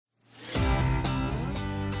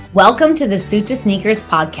Welcome to the Suit to Sneakers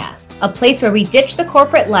podcast, a place where we ditch the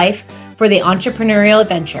corporate life for the entrepreneurial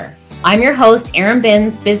adventure. I'm your host, Erin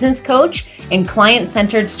Binns, business coach and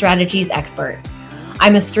client-centered strategies expert.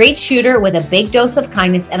 I'm a straight shooter with a big dose of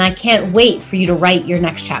kindness, and I can't wait for you to write your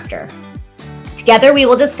next chapter. Together, we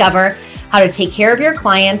will discover how to take care of your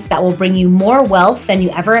clients that will bring you more wealth than you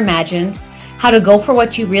ever imagined, how to go for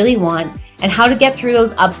what you really want, and how to get through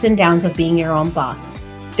those ups and downs of being your own boss.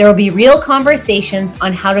 There will be real conversations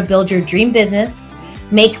on how to build your dream business,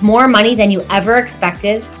 make more money than you ever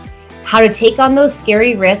expected, how to take on those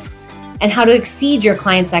scary risks, and how to exceed your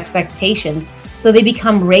clients' expectations so they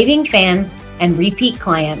become raving fans and repeat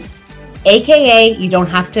clients, aka you don't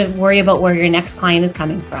have to worry about where your next client is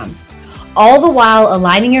coming from. All the while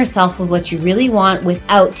aligning yourself with what you really want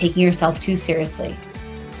without taking yourself too seriously.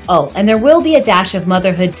 Oh, and there will be a dash of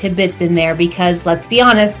motherhood tidbits in there because, let's be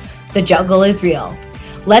honest, the juggle is real.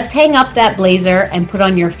 Let's hang up that blazer and put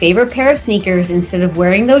on your favorite pair of sneakers instead of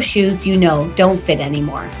wearing those shoes you know don't fit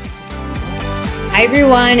anymore. Hi,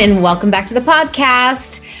 everyone, and welcome back to the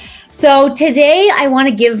podcast. So today I want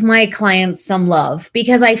to give my clients some love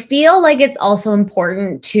because I feel like it's also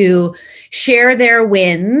important to share their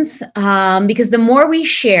wins because the more we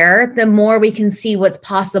share, the more we can see what's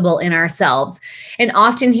possible in ourselves. And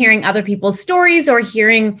often hearing other people's stories or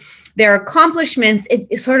hearing their accomplishments,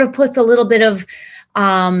 it sort of puts a little bit of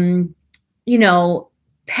pep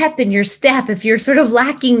in your step if you're sort of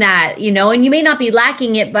lacking that, and you may not be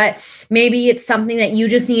lacking it, but maybe it's something that you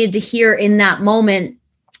just needed to hear in that moment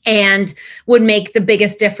and would make the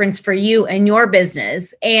biggest difference for you and your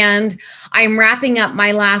business. And I'm wrapping up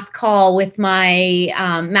my last call with my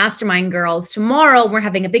mastermind girls tomorrow. We're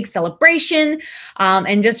having a big celebration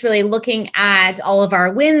and just really looking at all of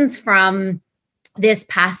our wins from this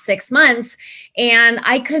past 6 months. And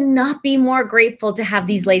I could not be more grateful to have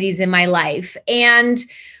these ladies in my life. And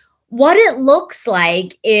what it looks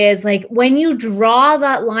like is like when you draw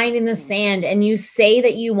that line in the sand and you say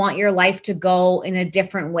that you want your life to go in a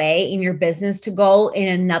different way, in your business to go in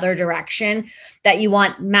another direction, that you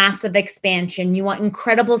want massive expansion, you want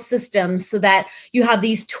incredible systems so that you have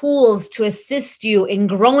these tools to assist you in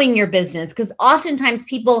growing your business. Because oftentimes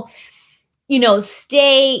people you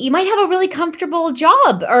might have a really comfortable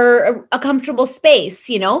job or a comfortable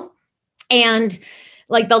space, and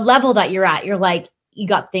like the level that you're at, you're like, you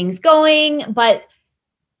got things going, but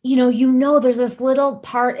there's this little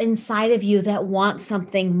part inside of you that wants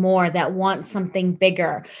something more, that wants something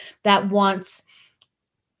bigger, that wants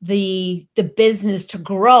the business to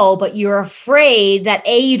grow, but you're afraid that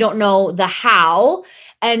A, you don't know the how,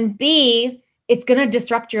 and B, it's going to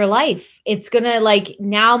disrupt your life. It's going to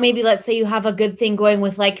now maybe let's say you have a good thing going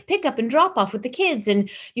with pick up and drop off with the kids and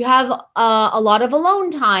you have a lot of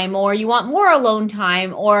alone time, or you want more alone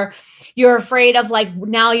time, or you're afraid of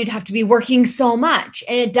now you'd have to be working so much,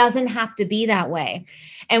 and it doesn't have to be that way.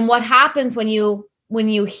 And what happens when you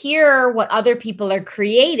hear what other people are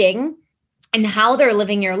creating and how they're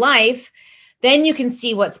living your life, then you can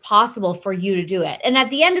see what's possible for you to do it. And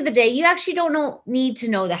at the end of the day, you actually don't need to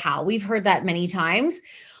know the how. We've heard that many times.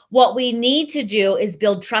 What we need to do is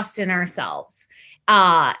build trust in ourselves.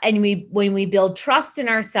 And when we build trust in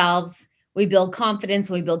ourselves, we build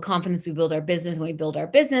confidence. When we build confidence, we build our business. When we build our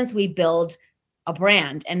business, we build a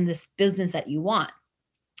brand and this business that you want.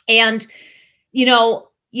 And,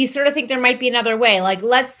 you sort of think there might be another way.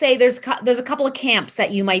 Let's say there's a couple of camps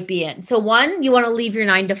that you might be in. So one, you want to leave your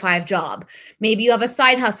 9-to-5 job. Maybe you have a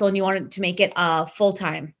side hustle and you want to make it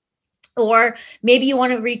full-time. Or maybe you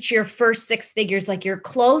want to reach your first 6 figures, you're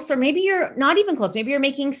close, or maybe you're not even close. Maybe you're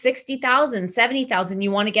making 60,000, 70,000.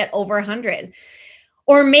 You want to get over 100.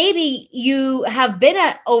 Or maybe you have been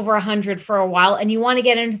at over 100 for a while and you want to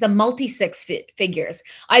get into the multi-6 figures.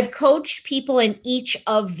 I've coached people in each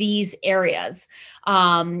of these areas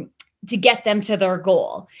to get them to their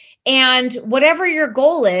goal. And whatever your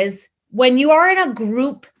goal is, when you are in a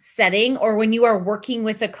group setting or when you are working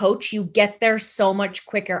with a coach, you get there so much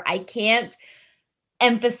quicker. I can't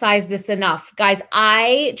emphasize this enough. Guys,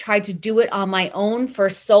 I tried to do it on my own for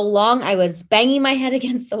so long. I was banging my head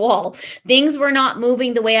against the wall. Things were not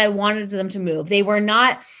moving the way I wanted them to move. They were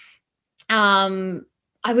not,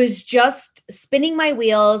 I was just spinning my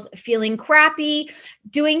wheels, feeling crappy,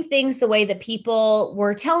 doing things the way that people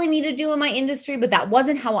were telling me to do in my industry, but that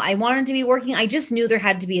wasn't how I wanted to be working. I just knew there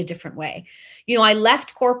had to be a different way. I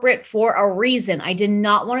left corporate for a reason. I did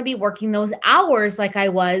not want to be working those hours like I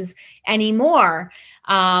was anymore.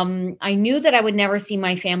 I knew that I would never see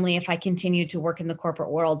my family if I continued to work in the corporate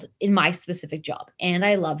world in my specific job. And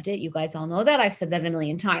I loved it. You guys all know that. I've said that a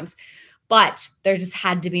million times, but there just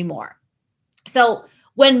had to be more. So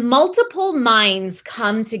When multiple minds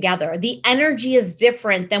come together, the energy is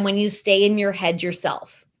different than when you stay in your head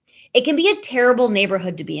yourself. It can be a terrible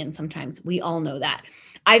neighborhood to be in sometimes. We all know that.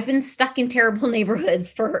 I've been stuck in terrible neighborhoods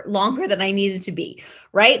for longer than I needed to be,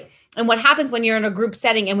 right? And what happens when you're in a group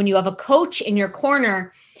setting and when you have a coach in your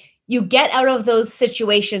corner, you get out of those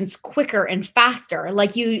situations quicker and faster.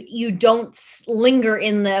 Like you don't linger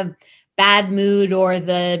in the bad mood or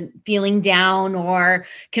the feeling down or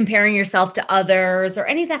comparing yourself to others or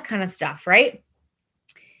any of that kind of stuff, right?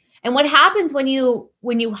 And what happens when you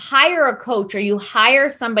hire a coach or you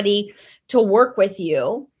hire somebody to work with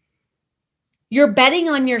you, you're betting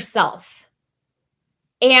on yourself.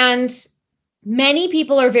 And many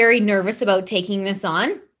people are very nervous about taking this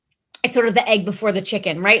on. It's sort of the egg before the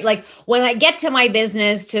chicken, right? Like when I get to my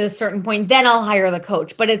business to a certain point, then I'll hire the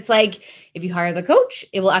coach. But it's like, if you hire the coach,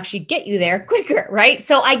 it will actually get you there quicker, right?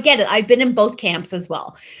 So I get it. I've been in both camps as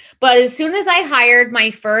well. But as soon as I hired my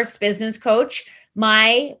first business coach,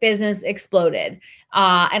 my business exploded.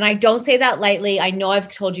 And I don't say that lightly. I know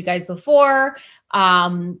I've told you guys before.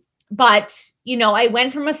 But, I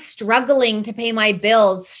went from a struggling to pay my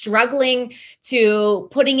bills, struggling to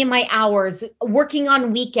putting in my hours, working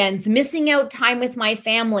on weekends, missing out time with my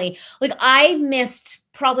family. Like I missed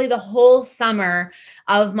probably the whole summer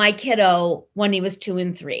of my kiddo when he was 2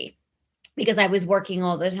 and 3 because I was working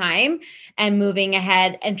all the time and moving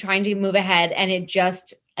ahead and trying to move ahead. And it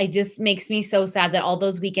just makes me so sad that all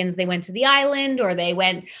those weekends they went to the island or they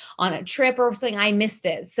went on a trip or something. I missed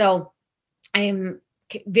it. So I'm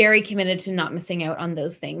very committed to not missing out on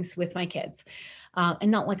those things with my kids.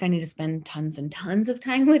 And not like I need to spend tons and tons of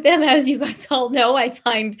time with them. As you guys all know, I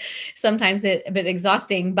find sometimes it a bit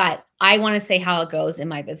exhausting, but I want to say how it goes in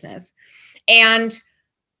my business.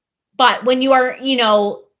 But when you are,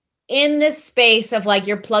 in this space of like,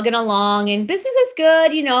 you're plugging along and business is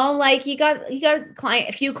good, like you got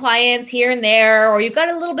a few clients here and there, or you got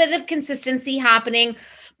a little bit of consistency happening,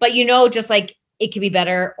 but just like it could be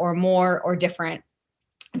better or more or different.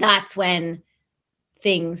 That's when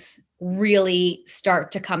things really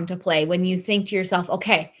start to come to play, when you think to yourself,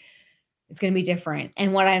 okay, it's going to be different.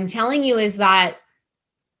 And what I'm telling you is that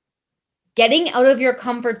getting out of your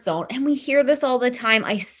comfort zone, and we hear this all the time.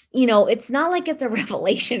 It's not like it's a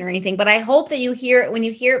revelation or anything, but I hope that you hear it when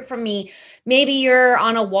you hear it from me. Maybe you're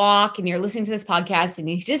on a walk and you're listening to this podcast and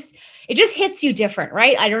it just hits you different,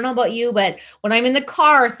 right? I don't know about you, but when I'm in the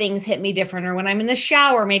car, things hit me different. Or when I'm in the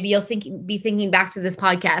shower, maybe you'll be thinking back to this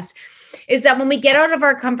podcast, is that when we get out of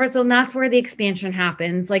our comfort zone, that's where the expansion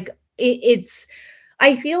happens. Like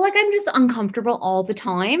I feel like I'm just uncomfortable all the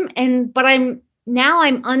time. But I'm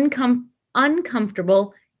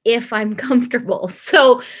uncomfortable if I'm comfortable.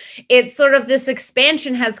 So it's sort of this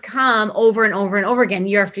expansion has come over and over and over again,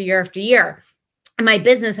 year after year after year. And my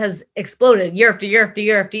business has exploded year after year after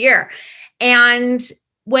year after year. And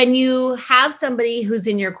when you have somebody who's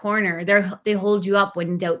in your corner, they hold you up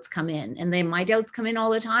when doubts come in, and my doubts come in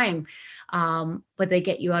all the time. But they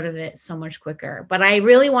get you out of it so much quicker. But I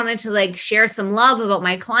really wanted to share some love about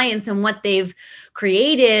my clients and what they've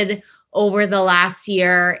created over the last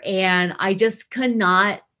year. And I just could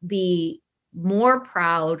not be more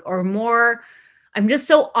proud or more, I'm just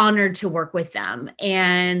so honored to work with them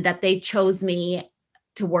and that they chose me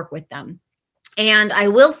to work with them. And I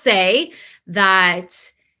will say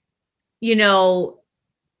that,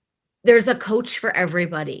 there's a coach for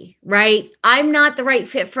everybody, right? I'm not the right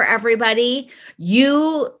fit for everybody.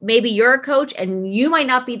 Maybe you're a coach and you might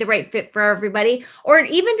not be the right fit for everybody, or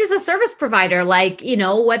even just a service provider,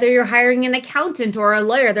 whether you're hiring an accountant or a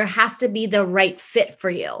lawyer, there has to be the right fit for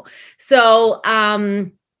you. So,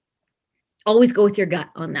 always go with your gut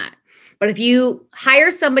on that. But if you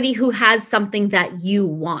hire somebody who has something that you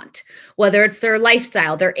want, whether it's their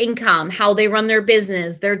lifestyle, their income, how they run their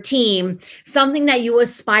business, their team, something that you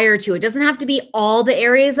aspire to, it doesn't have to be all the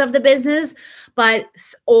areas of the business,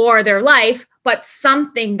 or their life, but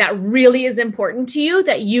something that really is important to you,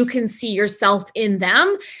 that you can see yourself in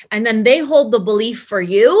them. And then they hold the belief for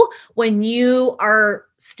you when you are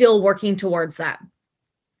still working towards that.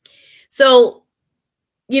 So,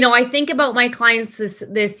 I think about my clients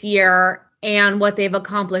this year and what they've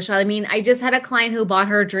accomplished. I mean, I just had a client who bought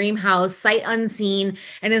her dream house, sight unseen,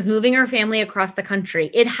 and is moving her family across the country.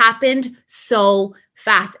 It happened so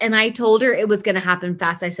fast. And I told her it was going to happen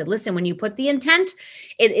fast. I said, listen, when you put the intent,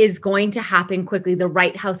 it is going to happen quickly. The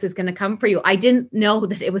right house is going to come for you. I didn't know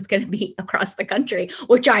that it was going to be across the country,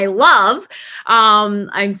 which I love.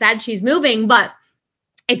 I'm sad she's moving, but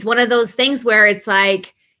it's one of those things where it's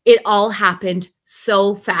like, it all happened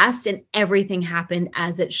so fast and everything happened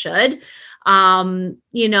as it should.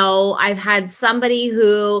 I've had somebody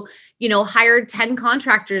who, hired 10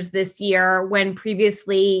 contractors this year when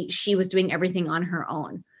previously she was doing everything on her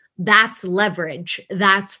own. That's leverage.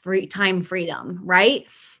 That's free time freedom, right?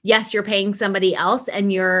 Yes, you're paying somebody else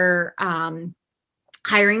and you're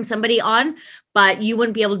hiring somebody on, but you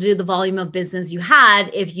wouldn't be able to do the volume of business you had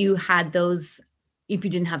if you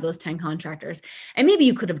didn't have those 10 contractors. And maybe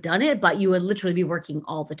you could have done it, but you would literally be working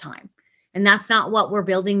all the time. And that's not what we're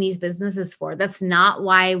building these businesses for. That's not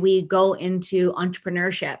why we go into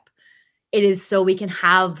entrepreneurship. It is so we can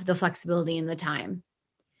have the flexibility and the time.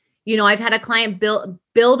 I've had a client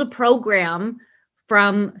build a program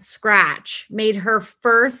from scratch, made her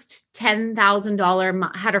first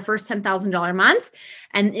 $10,000 month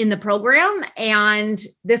and in the program. And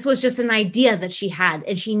this was just an idea that she had,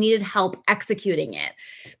 and she needed help executing it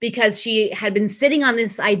because she had been sitting on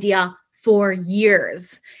this idea for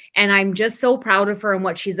years. And I'm just so proud of her and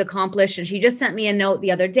what she's accomplished. And she just sent me a note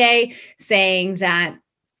the other day saying that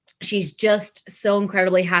she's just so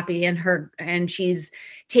incredibly happy and she's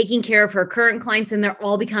taking care of her current clients and they're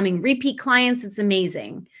all becoming repeat clients. It's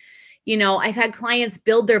amazing. I've had clients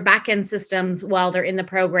build their back-end systems while they're in the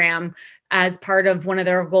program as part of one of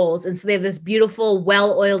their goals. And so they have this beautiful,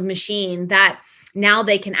 well-oiled machine that now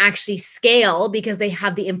they can actually scale because they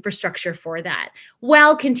have the infrastructure for that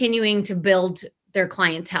while continuing to build their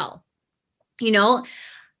clientele.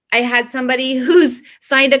 I had somebody who's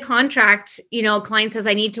signed a contract, client says,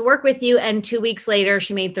 I need to work with you. And 2 weeks later,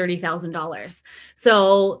 she made $30,000.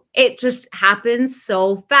 So it just happens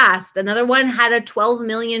so fast. Another one had a $12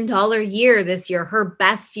 million year this year, her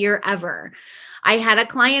best year ever. I had a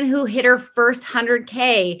client who hit her first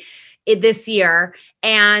 100K this year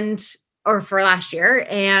or for last year.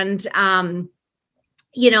 And,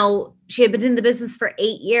 she had been in the business for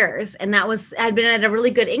 8 years and had been at a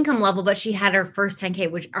really good income level, but she had her first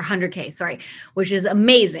 10K, or 100K, which is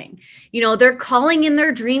amazing. They're calling in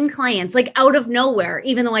their dream clients like out of nowhere,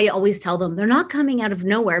 even though I always tell them they're not coming out of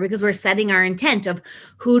nowhere because we're setting our intent of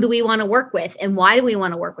who do we want to work with and why do we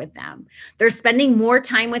want to work with them. They're spending more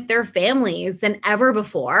time with their families than ever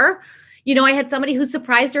before. I had somebody who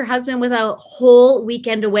surprised her husband with a whole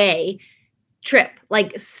weekend away trip,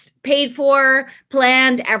 like paid for,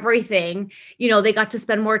 planned, everything. They got to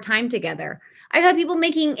spend more time together. I've had people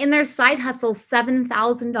making in their side hustle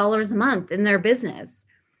 $7,000 a month in their business.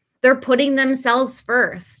 They're putting themselves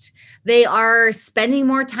first. They are spending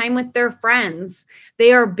more time with their friends.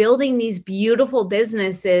 They are building these beautiful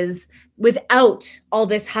businesses without all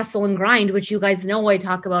this hustle and grind, which you guys know I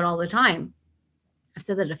talk about all the time. I've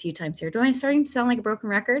said that a few times here. Do I starting to sound like a broken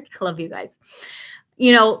record? I love you guys.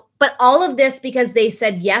 But all of this because they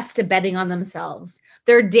said yes to betting on themselves.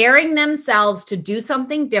 They're daring themselves to do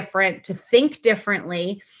something different, to think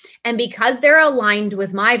differently. And because they're aligned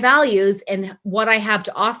with my values and what I have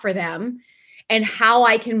to offer them and how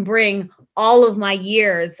I can bring all of my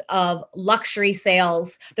years of luxury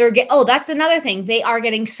sales, that's another thing. They are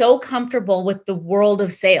getting so comfortable with the world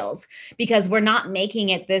of sales because we're not making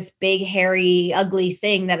it this big, hairy, ugly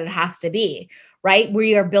thing that it has to be. Right?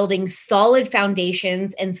 We are building solid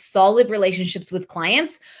foundations and solid relationships with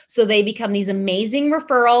clients. So they become these amazing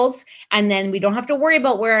referrals. And then we don't have to worry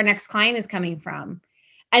about where our next client is coming from.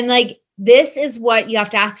 And this is what you have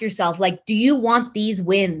to ask yourself. Do you want these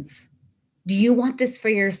wins? Do you want this for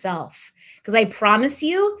yourself? Because I promise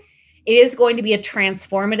you, it is going to be a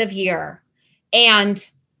transformative year. And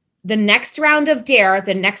the next round of DARE,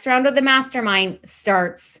 the next round of the mastermind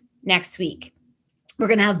starts next week. We're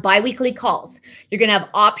going to have biweekly calls. You're going to have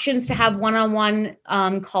options to have one-on-one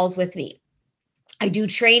calls with me. I do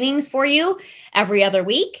trainings for you every other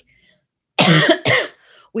week.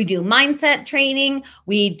 We do mindset training.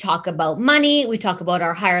 We talk about money. We talk about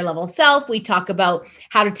our higher level self. We talk about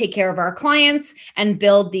how to take care of our clients and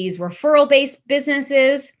build these referral-based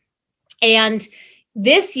businesses. And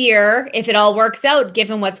this year, if it all works out,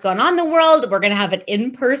 given what's going on in the world, we're going to have an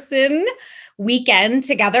in-person weekend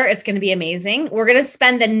together. It's going to be amazing. We're going to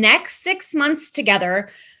spend the next 6 months together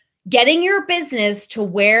getting your business to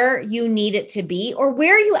where you need it to be or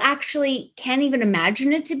where you actually can't even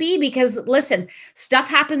imagine it to be. Because listen, stuff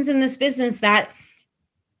happens in this business that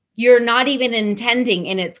you're not even intending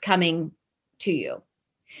and it's coming to you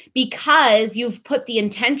because you've put the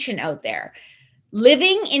intention out there.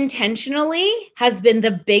 Living intentionally has been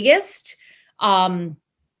the biggest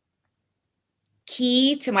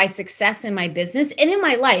key to my success in my business and in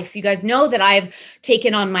my life. You guys know that I've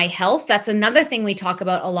taken on my health. That's another thing we talk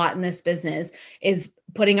about a lot in this business is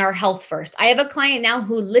putting our health first. I have a client now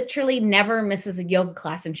who literally never misses a yoga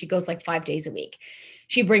class and she goes 5 days a week.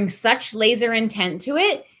 She brings such laser intent to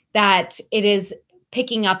it that it is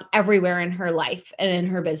picking up everywhere in her life and in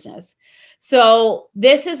her business. So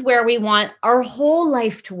this is where we want our whole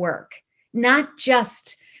life to work, not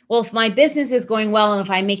just, well, if my business is going well and if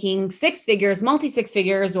I'm making six figures, multi-six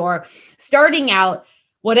figures, or starting out,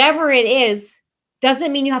 whatever it is,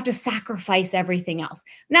 doesn't mean you have to sacrifice everything else.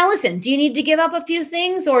 Now, listen, do you need to give up a few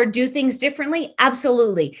things or do things differently?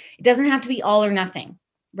 Absolutely. It doesn't have to be all or nothing,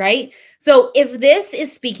 right? So if this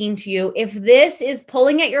is speaking to you, if this is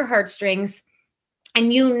pulling at your heartstrings,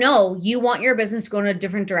 and you know you want your business to go in a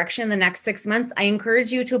different direction in the next 6 months, I encourage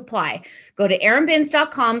you to apply. Go to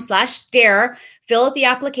erinbins.com/dare, fill out the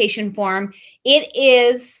application form. It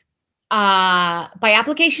is by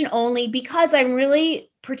application only because I'm really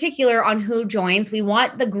particular on who joins. We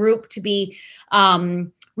want the group to be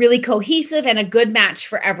really cohesive and a good match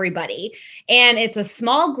for everybody. And it's a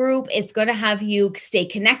small group. It's going to have you stay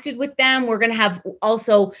connected with them. We're going to have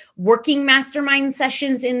also working mastermind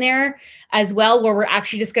sessions in there as well, where we're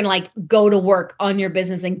actually just going to like go to work on your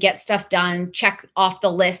business and get stuff done, check off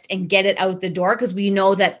the list and get it out the door. Because we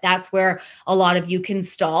know that that's where a lot of you can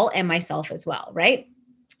stall, and myself as well, right?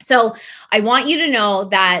 So I want you to know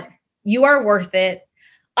that you are worth it.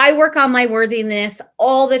 I work on my worthiness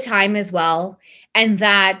all the time as well. And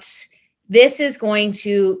that this is going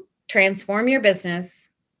to transform your business.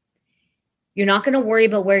 You're not going to worry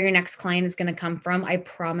about where your next client is going to come from. I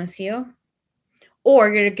promise you.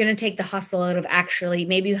 Or you're going to take the hustle out of actually,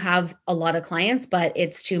 maybe you have a lot of clients, but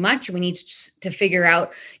it's too much. We need to figure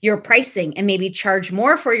out your pricing and maybe charge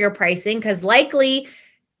more for your pricing, because likely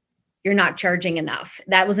you're not charging enough.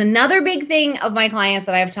 That was another big thing of my clients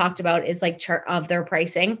that I've talked about, is like chart of their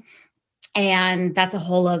pricing. And that's a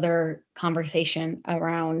whole other conversation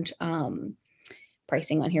around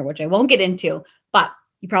pricing on here, which I won't get into, but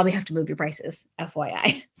you probably have to move your prices,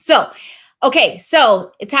 FYI. So, okay.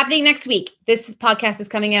 So it's happening next week. This podcast is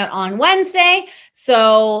coming out on Wednesday.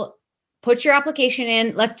 So put your application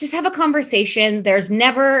in. Let's just have a conversation. There's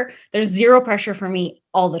zero pressure for me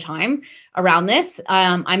all the time around this.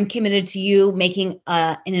 I'm committed to you making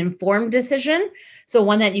an informed decision. So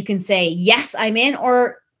one that you can say, yes, I'm in,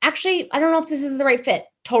 or actually, I don't know if this is the right fit.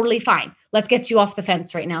 Totally fine. Let's get you off the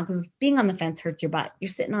fence right now, because being on the fence hurts your butt. You're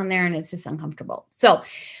sitting on there and it's just uncomfortable. So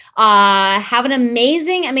have an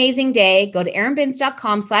amazing, amazing day. Go to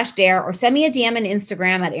erinbins.com/dare or send me a DM on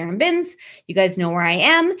Instagram at erinbins. You guys know where I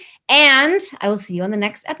am. And I will see you on the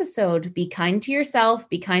next episode. Be kind to yourself,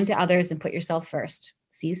 be kind to others, and put yourself first.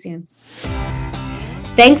 See you soon.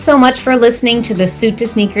 Thanks so much for listening to the Suit to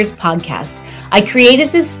Sneakers podcast. I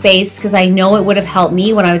created this space because I know it would have helped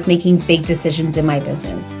me when I was making big decisions in my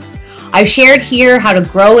business. I've shared here how to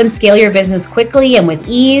grow and scale your business quickly and with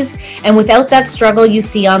ease, and without that struggle you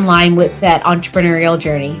see online with that entrepreneurial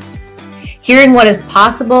journey. Hearing what is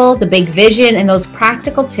possible, the big vision, and those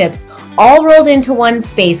practical tips all rolled into one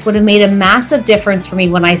space would have made a massive difference for me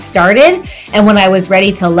when I started and when I was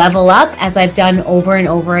ready to level up, as I've done over and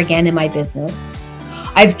over again in my business.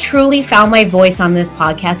 I've truly found my voice on this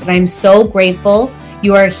podcast, and I'm so grateful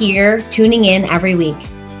you are here tuning in every week.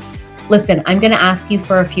 Listen, I'm going to ask you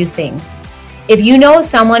for a few things. If you know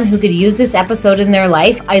someone who could use this episode in their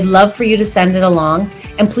life, I'd love for you to send it along.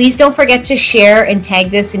 And please don't forget to share and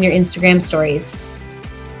tag this in your Instagram stories.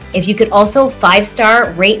 If you could also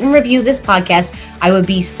 5-star rate and review this podcast, I would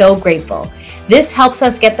be so grateful. This helps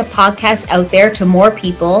us get the podcast out there to more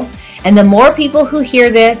people. And the more people who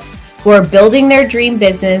hear this, who are building their dream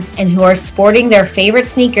business, and who are sporting their favorite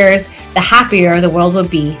sneakers, the happier the world would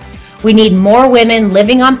be. We need more women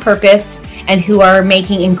living on purpose and who are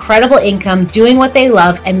making incredible income, doing what they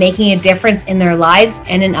love, and making a difference in their lives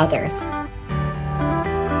and in others.